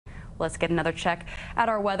Let's get another check at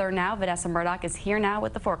our weather now. Vanessa Murdock is here now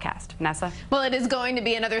with the forecast. Vanessa? Well, it is going to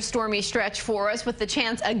be another stormy stretch for us with the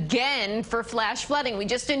chance again for flash flooding. We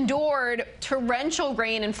just endured torrential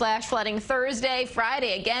rain and flash flooding Thursday,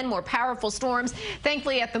 Friday. Again, more powerful storms.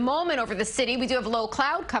 Thankfully, at the moment over the city, we do have low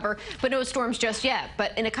cloud cover, but no storms just yet.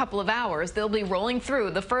 But in a couple of hours, they'll be rolling through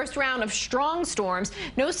the first round of strong storms.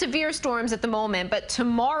 No severe storms at the moment, but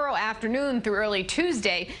tomorrow afternoon through early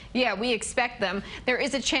Tuesday, yeah, we expect them. There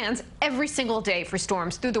is a chance every single day for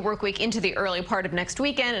storms through the work week into the early part of next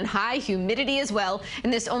weekend, and high humidity as well.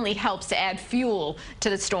 And this only helps to add fuel to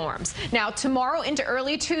the storms. Now, tomorrow into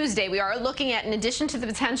early Tuesday, we are looking at, in addition to the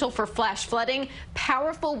potential for flash flooding,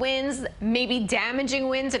 powerful winds, maybe damaging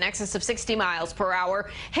winds in excess of 60 miles per hour.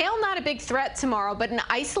 Hail not a big threat tomorrow, but an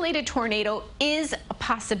isolated tornado is a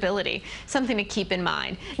possibility. Something to keep in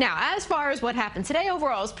mind. Now, as far as what happened today,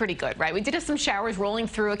 overall is pretty good, right? We did have some showers rolling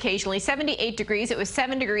through occasionally. 78 degrees. It was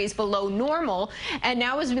 7 degrees below normal. And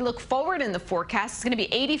now as we look forward in the forecast, it's going to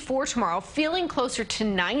be 84 tomorrow, feeling closer to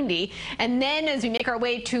 90. And then as we make our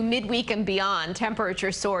way to midweek and beyond,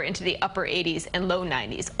 temperatures soar into the upper 80s and low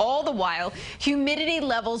 90s. All the while, humidity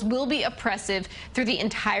levels will be oppressive through the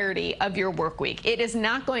entirety of your work week. It is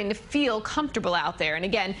not going to feel comfortable out there. And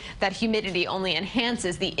again, that humidity only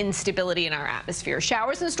enhances the instability in our atmosphere.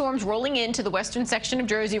 Showers and storms rolling into the western section of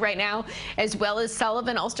Jersey right now, as well as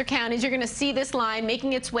Sullivan, Ulster counties. You're going to see this line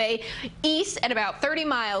making its way east at about 30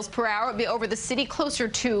 miles per hour. It'll be over the city closer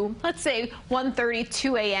to, let's say, 1:30,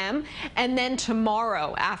 2 a.m. And then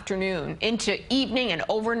tomorrow afternoon into evening and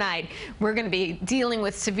overnight, we're going to be dealing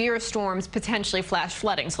with severe storms, potentially flash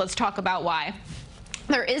flooding. So let's talk about why.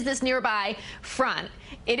 There is this nearby front.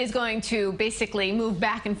 It is going to basically move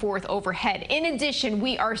back and forth overhead. In addition,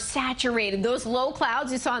 we are saturated. Those low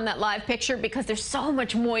clouds you saw in that live picture, because there's so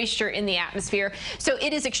much moisture in the atmosphere. So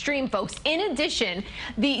it is extreme, folks. In addition,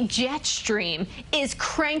 the jet stream is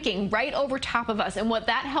cranking right over top of us. And what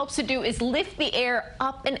that helps to do is lift the air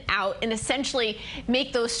up and out and essentially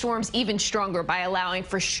make those storms even stronger by allowing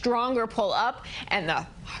for stronger pull up. And the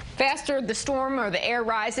faster the storm or the air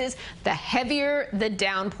rises, the heavier the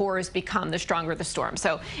downpours become, the stronger the storm.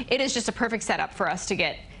 So it is just a perfect setup for us to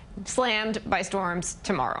get slammed by storms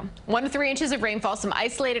tomorrow. 1 to 3 inches of rainfall, some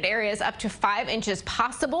isolated areas up to 5 inches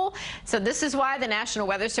possible. So this is why the National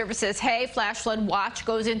Weather Service says, hey, flash flood watch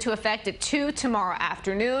goes into effect at 2 tomorrow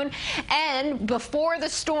afternoon. And before the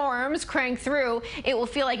storms crank through, it will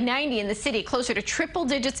feel like 90 in the city, closer to triple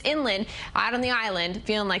digits inland. Out on the island,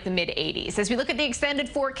 feeling like the mid 80s. As we look at the extended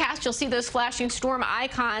forecast, you'll see those flashing storm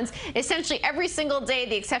icons essentially every single day.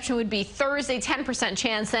 The exception would be Thursday, 10%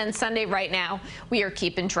 chance, then Sunday right now we are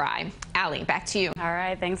keeping dry. Allie, back to you. All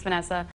right. Thanks, Vanessa.